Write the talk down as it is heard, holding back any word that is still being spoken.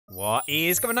What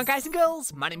is going on, guys and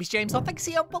girls? My name is James,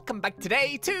 ThnxCya. Welcome back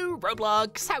today to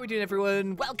Roblox. How are we doing,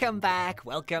 everyone? Welcome back,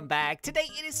 welcome back. Today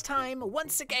it is time,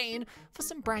 once again, for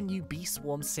some brand new Bee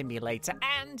Swarm Simulator.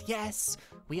 And yes,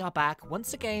 we are back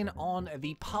once again on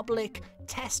the public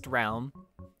test realm.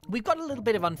 We've got a little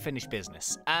bit of unfinished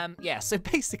business. Yeah, so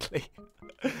basically,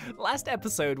 last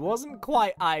episode wasn't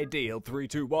quite ideal. 3,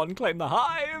 2, 1, claim the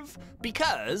hive.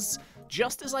 Because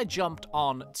just as I jumped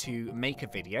on to make a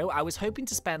video, I was hoping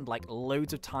to spend like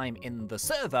loads of time in the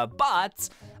server, but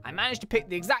I managed to pick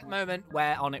the exact moment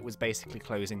where on it was basically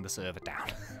closing the server down.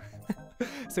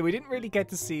 So we didn't really get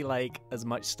to see like as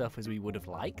much stuff as we would have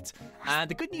liked. And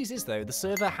the good news is though, the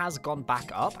server has gone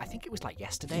back up. I think it was like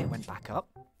yesterday it went back up.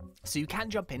 So you can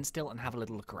jump in still and have a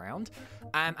little look around.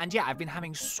 And yeah, I've been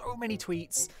having so many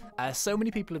tweets. So many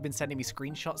people have been sending me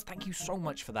screenshots. Thank you so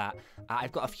much for that.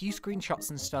 I've got a few screenshots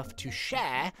and stuff to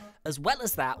share. As well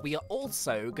as that, we are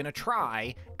also going to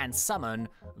try and summon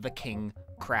the king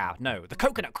crab. No, the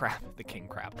coconut crab. The king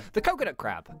crab. The coconut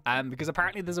crab. Because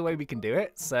apparently there's a way we can do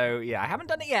it. So yeah, I haven't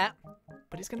done it yet,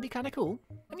 but it's going to be kind of cool.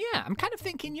 And yeah, I'm kind of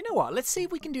thinking, you know what? Let's see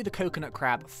if we can do the coconut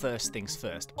crab first things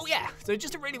first. Oh yeah, so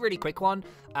just a really, really quick one.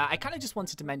 I kind of just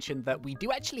wanted to mention that we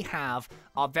do actually have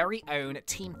our very own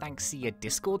TeamTC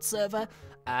Discord server.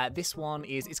 This one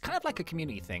it's kind of like a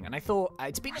community thing, and I thought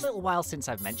it's been a little while since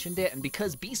I've mentioned it, and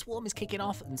because Bee Swarm is kicking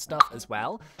off and stuff as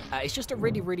well, it's just a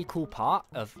really, really cool part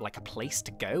of like a place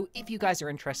to go if you guys are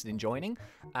interested in joining,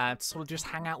 to sort of just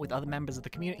hang out with other members of the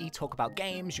community, talk about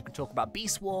games. You can talk about Bee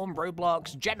Swarm,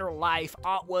 Roblox, general life,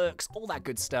 artworks, all that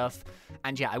good stuff.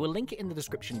 And yeah, I will link it in the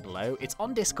description below. It's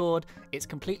on Discord. It's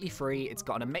completely free. It's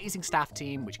got an amazing staff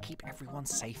team which keep everyone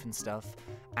safe and stuff.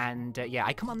 And yeah,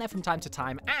 I come on there from time to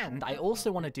time, and I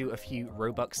also want to do a few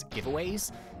Robux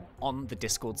giveaways on the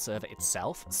Discord server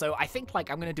itself. So I think like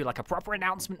I'm going to do like a proper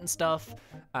announcement and stuff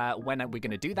when we're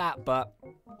going to do that, but I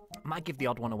might give the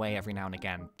odd one away every now and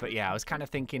again. But yeah, I was kind of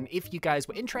thinking if you guys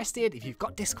were interested, if you've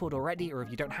got Discord already, or if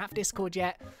you don't have Discord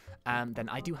yet, then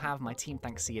I do have my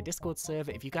TeamTC Discord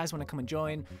server. If you guys want to come and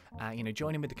join, you know,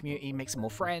 join in with the community, make some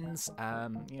more friends,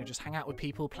 you know, just hang out with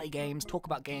people, play games, talk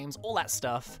about games, all that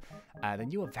stuff, then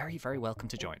you are very, very welcome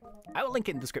to join. I will link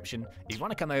it in the description. If you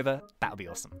want to come over, that would be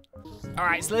awesome. All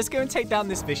right, so let's go and take down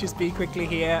this vicious bee quickly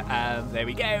here. There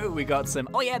we go. We got some,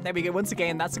 oh yeah, there we go. Once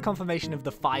again, that's a confirmation of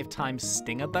the 5x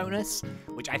stinger bonus,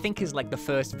 which I think is like the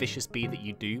first vicious bee that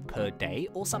you do per day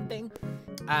or something.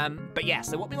 But yeah,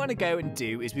 so what we want to go and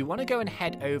do is we want to go and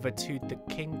head over to the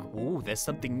king. Oh, there's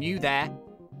something new there.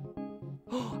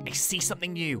 Oh, I see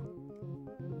something new.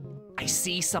 I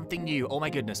see something new. Oh my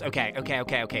goodness. Okay.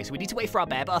 So we need to wait for our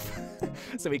bear buff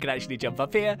so we can actually jump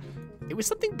up here. It was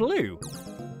something blue.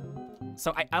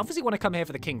 So I obviously want to come here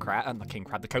for the king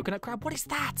crab, the coconut crab. What is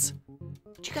that?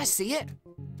 Did you guys see it?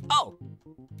 Oh,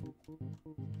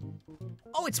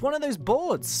 it's one of those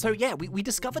boards. So yeah, we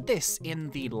discovered this in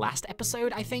the last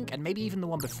episode, I think, and maybe even the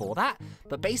one before that.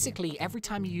 But basically, every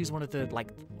time you use one of the,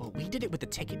 like, well, we did it with the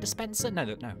ticket dispenser. No.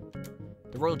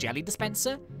 The royal jelly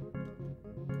dispenser.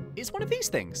 It's one of these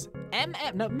things.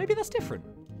 No, maybe that's different.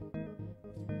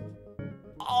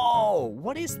 Oh,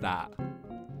 what is that?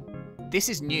 This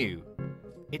is new.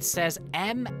 It says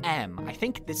MM. I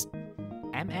think this,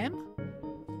 MM?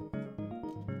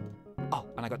 Oh,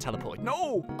 and I got teleported.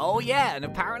 No! Oh yeah, and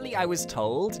apparently I was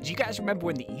told, do you guys remember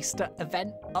when the Easter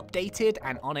event updated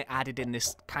and on it added in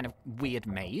this kind of weird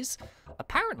maze?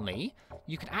 Apparently,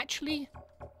 you can actually,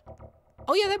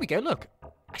 oh yeah, there we go, look.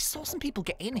 I saw some people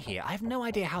get in here. I have no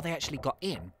idea how they actually got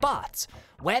in, but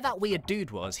where that weird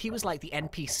dude was, he was like the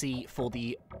NPC for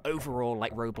the overall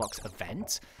like Roblox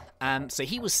event. So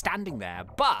he was standing there,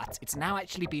 but it's now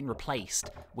actually been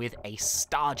replaced with a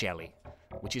star jelly,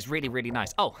 which is really, really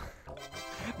nice. Oh,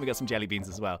 we got some jelly beans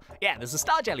as well. Yeah, there's a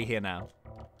star jelly here now.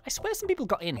 I swear some people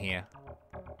got in here.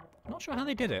 Not sure how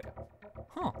they did it.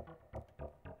 Huh.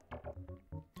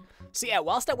 So yeah,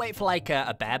 whilst I wait for like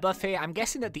a bear buff here, I'm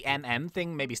guessing that the MM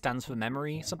thing maybe stands for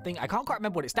memory something. I can't quite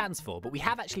remember what it stands for, but we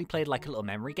have actually played like a little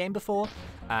memory game before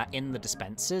in the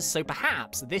dispensers. So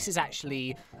perhaps this is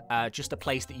actually just a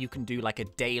place that you can do like a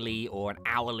daily or an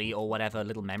hourly or whatever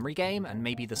little memory game. And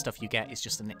maybe the stuff you get is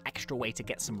just an extra way to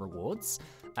get some rewards.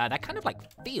 That kind of like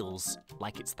feels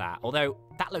like it's that. Although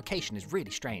that location is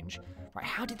really strange. Right,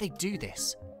 how did they do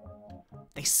this?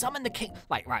 They summoned the king,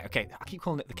 like, right, okay, I keep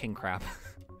calling it the king crab.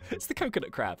 It's the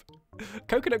coconut crab.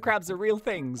 Coconut crabs are real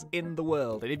things in the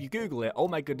world. And if you Google it, oh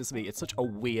my goodness me, it's such a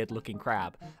weird looking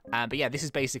crab. But yeah, this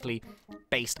is basically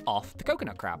based off the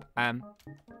coconut crab. How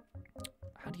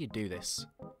do you do this?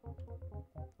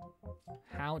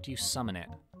 How do you summon it?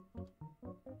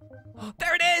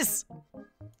 There it is!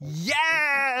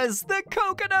 Yes! The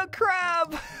coconut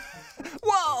crab!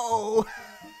 Whoa!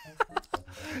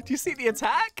 Do you see the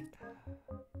attack?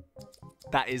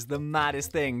 That is the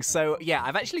maddest thing. So, yeah,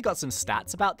 I've actually got some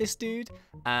stats about this dude.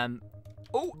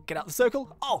 Oh, get out the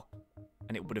circle. Oh,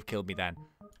 and it would have killed me then.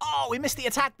 Oh, we missed the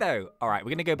attack, though. All right, we're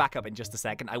going to go back up in just a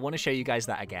second. I want to show you guys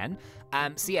that again.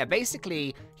 So, yeah,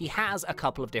 basically, he has a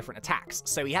couple of different attacks.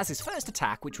 So, he has his first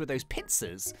attack, which were those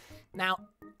pincers. Now,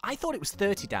 I thought it was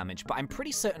 30 damage, but I'm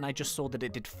pretty certain I just saw that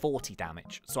it did 40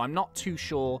 damage. So, I'm not too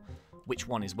sure which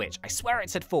one is which. I swear it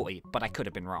said 40, but I could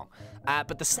have been wrong.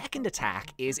 But the second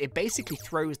attack is it basically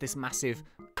throws this massive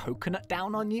coconut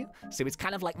down on you. So it's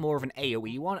kind of like more of an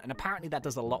AoE one, and apparently that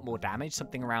does a lot more damage,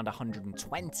 something around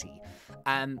 120.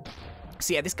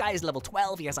 So yeah, this guy is level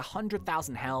 12, he has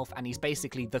 100,000 health, and he's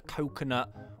basically the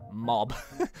coconut mob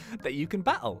that you can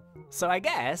battle. So I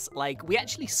guess, like, we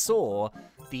actually saw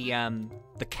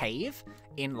the cave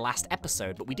in last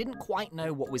episode, but we didn't quite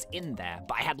know what was in there.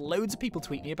 But I had loads of people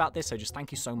tweet me about this, so just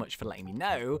thank you so much for letting me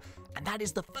know. And that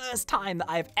is the first time that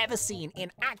I have ever seen in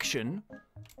action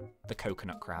the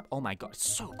coconut crab. Oh my god, it's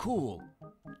so cool.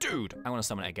 Dude, I want to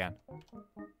summon it again.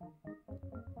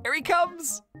 Here he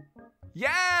comes!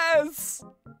 Yes!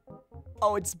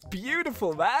 Oh, it's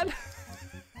beautiful, man.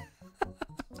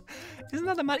 Isn't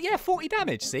that the man? Yeah, 40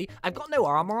 damage, see? I've got no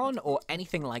armor on or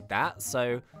anything like that,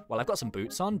 so... Well, I've got some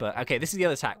boots on, but... Okay, this is the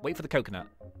other attack. Wait for the coconut.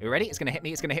 Are you ready? It's gonna hit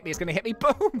me, it's gonna hit me, it's gonna hit me.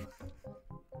 Boom!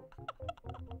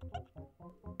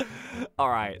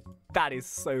 Alright, that is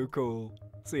so cool.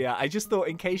 So yeah, I just thought,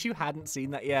 in case you hadn't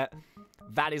seen that yet,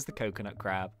 that is the coconut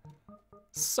crab.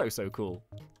 So, so cool.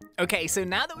 Okay, so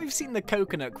now that we've seen the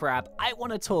coconut crab, I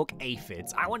want to talk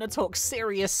aphids. I want to talk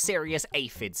serious, serious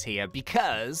aphids here,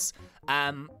 because...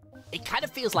 it kind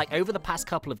of feels like over the past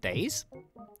couple of days,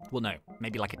 well, no,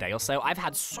 maybe like a day or so, I've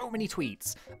had so many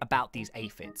tweets about these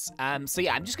aphids. So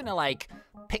yeah, I'm just gonna like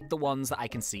pick the ones that I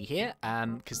can see here,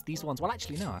 because these ones, well,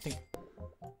 actually, no, I think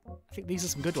these are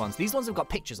some good ones. These ones have got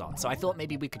pictures on, so I thought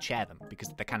maybe we could share them because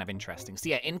they're kind of interesting. So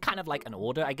yeah, in kind of like an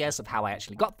order, I guess, of how I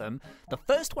actually got them. The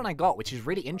first one I got, which is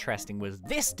really interesting, was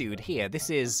this dude here. This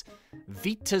is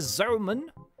Vitazoman.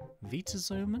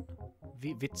 Vitazoman?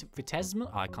 Vitesman?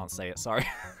 Oh, I can't say it, sorry.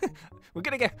 We're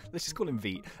gonna go, let's just call him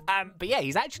V. But yeah,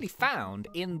 he's actually found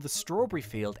in the strawberry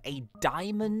field a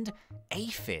diamond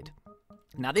aphid.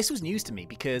 Now, this was news to me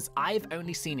because I've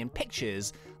only seen in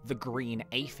pictures the green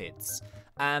aphids.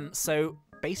 So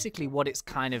basically what it's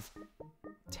kind of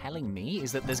telling me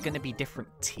is that there's going to be different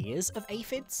tiers of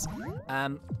aphids.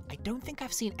 I don't think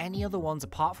I've seen any other ones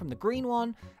apart from the green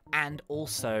one and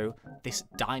also this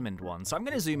diamond one. So I'm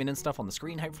going to zoom in and stuff on the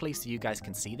screen, hopefully, so you guys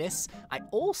can see this. I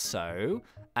also,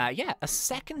 yeah, a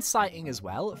second sighting as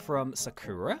well from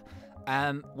Sakura.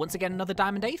 Once again, another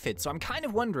diamond aphid. So I'm kind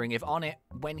of wondering if on it,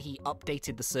 when he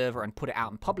updated the server and put it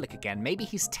out in public again, maybe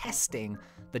he's testing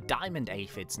the diamond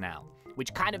aphids now,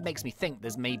 which kind of makes me think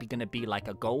there's maybe going to be like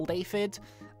a gold aphid.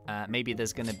 Maybe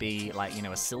there's going to be like, you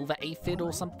know, a silver aphid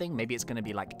or something. Maybe it's going to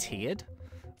be like tiered.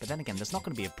 But then again, there's not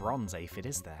going to be a bronze aphid,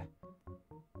 is there?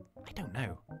 I don't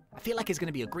know. I feel like it's going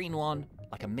to be a green one,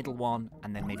 like a middle one,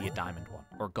 and then maybe a diamond one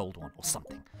or a gold one or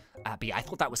something. But yeah, I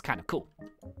thought that was kind of cool.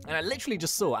 And I literally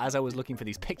just saw, as I was looking for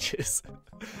these pictures,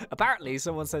 apparently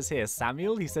someone says here,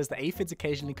 Samuel, he says the aphids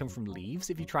occasionally come from leaves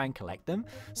if you try and collect them.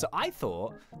 So I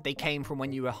thought they came from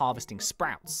when you were harvesting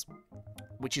sprouts,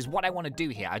 which is what I want to do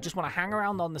here. I just want to hang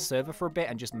around on the server for a bit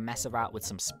and just mess around with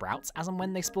some sprouts as and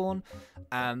when they spawn.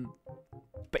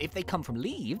 But if they come from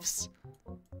leaves,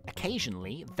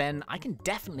 occasionally, then I can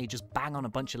definitely just bang on a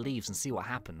bunch of leaves and see what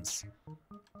happens.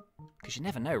 Because you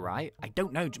never know, right? I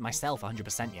don't know myself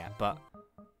 100% yet, but...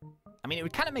 I mean, it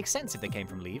would kind of make sense if they came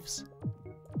from leaves.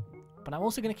 But I'm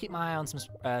also going to keep my eye on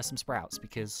some sprouts,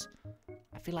 because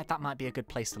I feel like that might be a good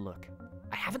place to look.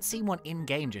 I haven't seen one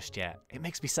in-game just yet. It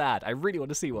makes me sad. I really want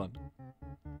to see one.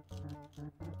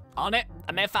 On it!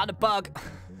 I may have found a bug!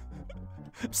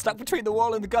 I'm stuck between the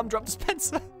wall and the gumdrop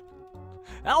dispenser!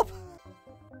 Help!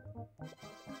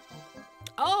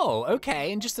 Oh,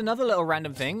 okay, and just another little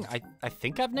random thing I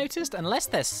think I've noticed, unless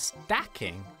they're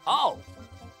stacking. Oh!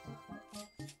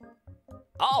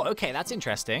 Oh, okay, that's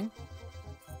interesting.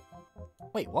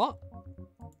 Wait, what?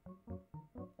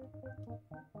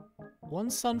 One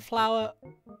sunflower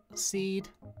seed,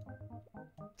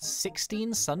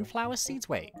 16 sunflower seeds?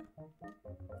 Wait.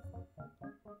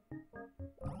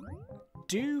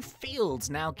 Do fields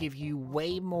now give you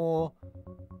way more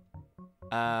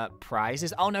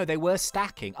prizes? Oh no, they were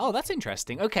stacking. Oh, that's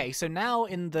interesting. Okay, so now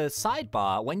in the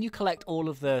sidebar, when you collect all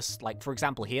of the, like for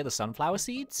example here, the sunflower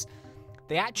seeds,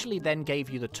 they actually then gave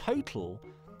you the total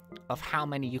of how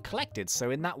many you collected.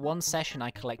 So in that one session, I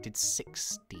collected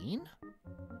 16.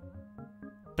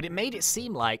 But it made it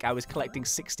seem like I was collecting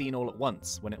 16 all at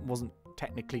once when it wasn't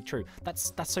technically true.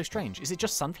 That's so strange. Is it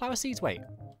just sunflower seeds? Wait.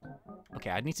 Okay,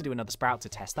 I'd need to do another sprout to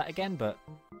test that again, but...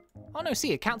 Oh no,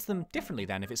 see, it counts them differently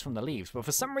then if it's from the leaves. But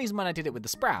for some reason when I did it with the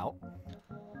sprout,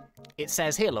 it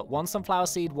says here, look, 1 sunflower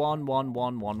seed, 1, 1,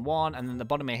 1, 1, 1, and then the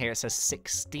bottom of here it says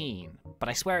 16. But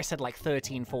I swear it said like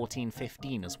 13, 14,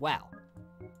 15 as well.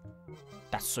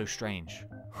 That's so strange.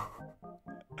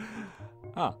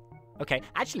 Oh, okay.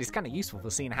 Actually, it's kind of useful for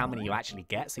seeing how many you actually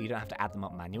get, so you don't have to add them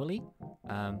up manually.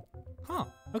 Huh,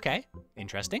 okay.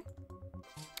 Interesting.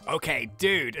 Okay,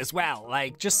 dude, as well,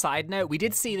 like, just side note, we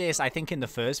did see this, I think, in the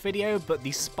first video, but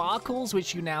the sparkles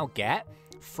which you now get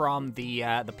from the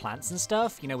plants and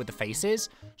stuff, you know, with the faces,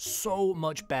 so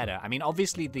much better. I mean,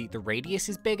 obviously, the radius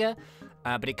is bigger,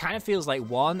 but it kind of feels like,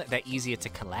 1, they're easier to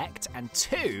collect, and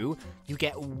 2, you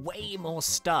get way more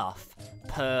stuff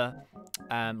per,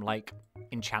 like,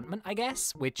 enchantment, I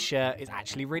guess, which is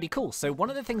actually really cool. So one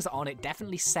of the things on it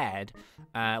definitely said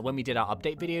when we did our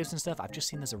update videos and stuff, I've just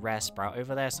seen there's a rare sprout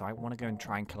over there, so I want to go and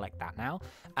try and collect that now.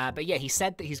 But yeah, he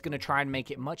said that he's going to try and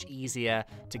make it much easier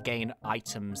to gain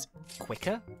items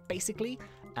quicker, basically.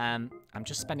 I'm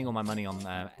just spending all my money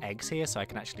on eggs here so I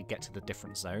can actually get to the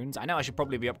different zones. I know I should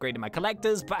probably be upgrading my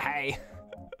collectors, but hey,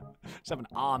 just have an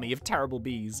army of terrible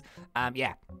bees.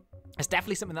 Yeah. It's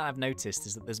definitely something that I've noticed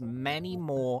is that there's many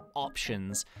more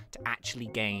options to actually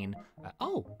gain.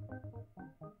 Oh,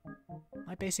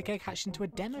 my basic egg hatched into a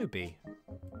demo bee.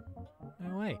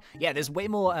 No way. Yeah, there's way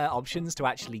more options to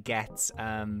actually get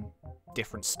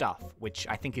different stuff, which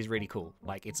I think is really cool.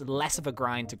 Like, it's less of a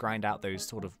grind to grind out those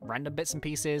sort of random bits and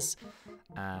pieces.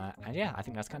 And yeah, I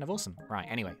think that's kind of awesome. Right,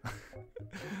 anyway.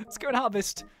 Let's go and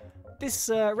harvest this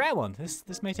rare one.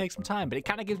 This may take some time, but it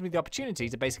kind of gives me the opportunity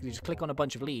to basically just click on a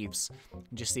bunch of leaves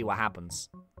and just see what happens.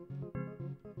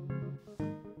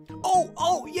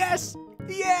 Oh, yes!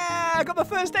 Yeah, I got my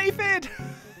first aphid!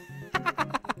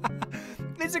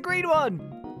 It's a green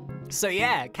one! So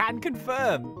yeah, can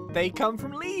confirm, they come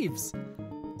from leaves.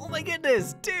 Oh my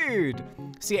goodness, dude!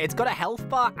 So yeah, it's got a health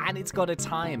bar and it's got a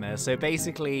timer, so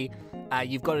basically...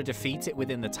 you've got to defeat it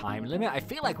within the time limit. I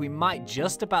feel like we might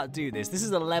just about do this. This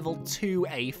is a level 2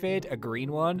 aphid, a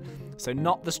green one, so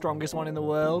not the strongest one in the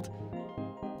world.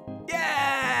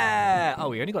 Yeah! Oh,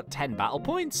 we only got 10 battle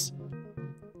points?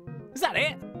 Is that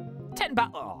it? 10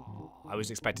 battle... Oh, I was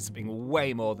expecting something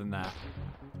way more than that.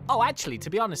 Oh, actually, to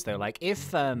be honest though, like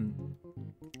if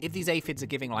these aphids are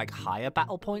giving like higher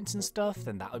battle points and stuff,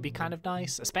 then that would be kind of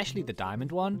nice, especially the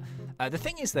diamond one. The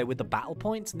thing is though, with the battle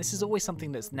points, and this is always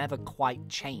something that's never quite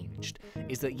changed,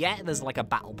 is that yeah, there's like a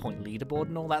battle point leaderboard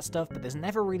and all that stuff, but there's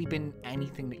never really been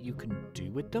anything that you can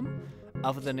do with them,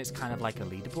 other than it's kind of like a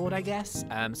leaderboard, I guess.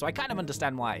 So I kind of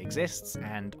understand why it exists,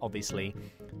 and obviously,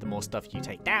 the more stuff you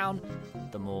take down,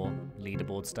 the more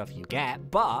leaderboard stuff you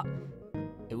get, but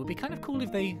it would be kind of cool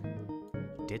if they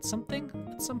did something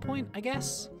at some point, I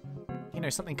guess. You know,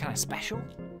 something kind of special.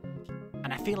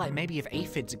 And I feel like maybe if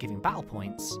aphids are giving battle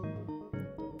points,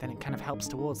 then it kind of helps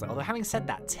towards that. Although having said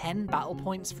that, 10 battle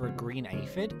points for a green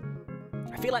aphid,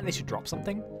 I feel like they should drop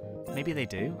something. Maybe they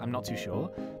do, I'm not too sure.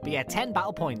 But yeah, 10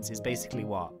 battle points is basically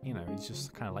what? You know, it's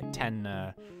just kind of like 10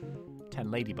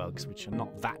 ladybugs, which are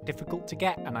not that difficult to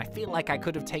get. And I feel like I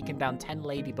could have taken down 10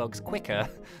 ladybugs quicker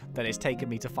than it's taken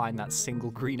me to find that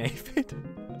single green aphid.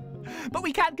 But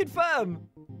we can confirm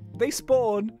they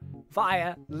spawn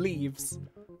via leaves.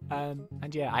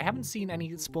 And yeah, I haven't seen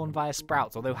any spawn via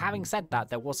sprouts, although having said that,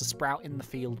 there was a sprout in the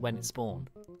field when it spawned.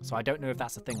 So I don't know if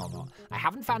that's a thing or not. I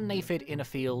haven't found an aphid in a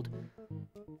field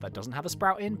that doesn't have a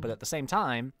sprout in, but at the same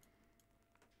time,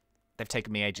 they've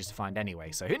taken me ages to find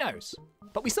anyway, so who knows?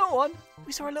 But we saw one!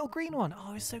 We saw a little green one.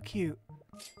 Oh, it's so cute.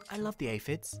 I love the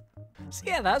aphids. So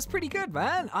yeah, that's pretty good,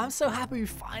 man. I'm so happy we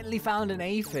finally found an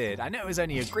aphid. I know it was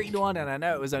only a green one, and I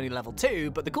know it was only level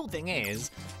 2, but the cool thing is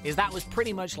that was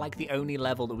pretty much like the only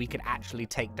level that we could actually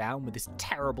take down with this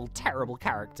terrible, terrible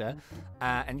character.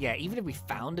 And yeah, even if we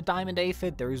found a diamond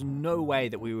aphid, there is no way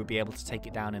that we would be able to take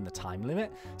it down in the time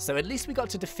limit. So at least we got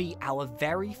to defeat our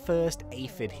very first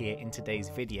aphid here in today's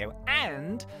video,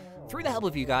 and through the help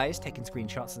of you guys taking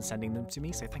screenshots and sending them to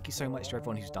me, so thank you so much to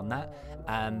everyone who's done that.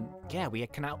 Yeah, we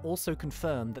can now also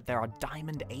confirm that there are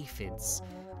diamond aphids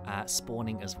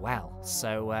spawning as well.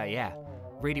 So yeah,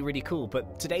 really, really cool.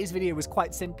 But today's video was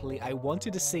quite simply, I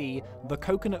wanted to see the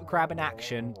coconut crab in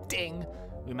action. Ding!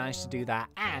 We managed to do that,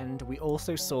 and we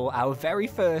also saw our very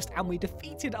first, and we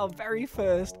defeated our very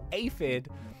first aphid.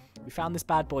 We found this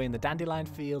bad boy in the dandelion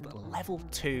field, level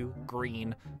 2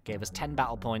 green, gave us 10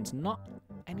 battle points, not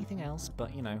anything else,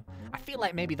 but you know, I feel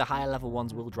like maybe the higher level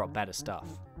ones will drop better stuff,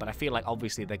 but I feel like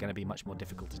obviously they're going to be much more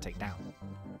difficult to take down.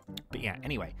 But yeah,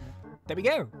 anyway, there we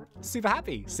go. Super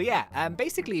happy. So yeah,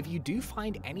 basically if you do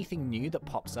find anything new that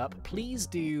pops up, please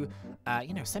do,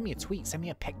 you know, send me a tweet, send me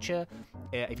a picture.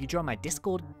 If you join my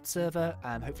Discord server,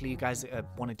 hopefully you guys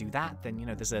want to do that, then, you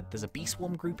know, there's a Bee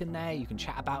Swarm group in there. You can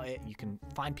chat about it. You can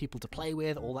find people to play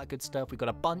with, all that good stuff. We've got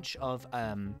a bunch of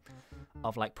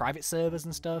like private servers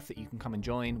and stuff that you can come and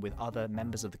join with other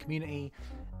members of the community.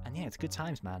 And yeah, it's good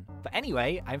times, man. But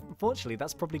anyway, unfortunately,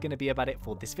 that's probably going to be about it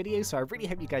for this video. So I really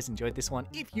hope you guys enjoyed this one.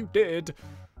 If you did,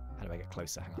 how do I get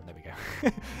closer? Hang on, there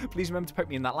we go. Please remember to poke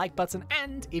me in that like button.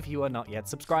 And if you are not yet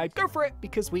subscribed, go for it,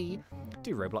 because we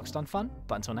do Roblox done fun.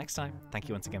 But until next time, thank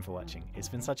you once again for watching. It's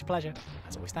been such a pleasure.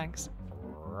 As always, thanks.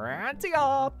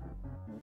 ThnxCya.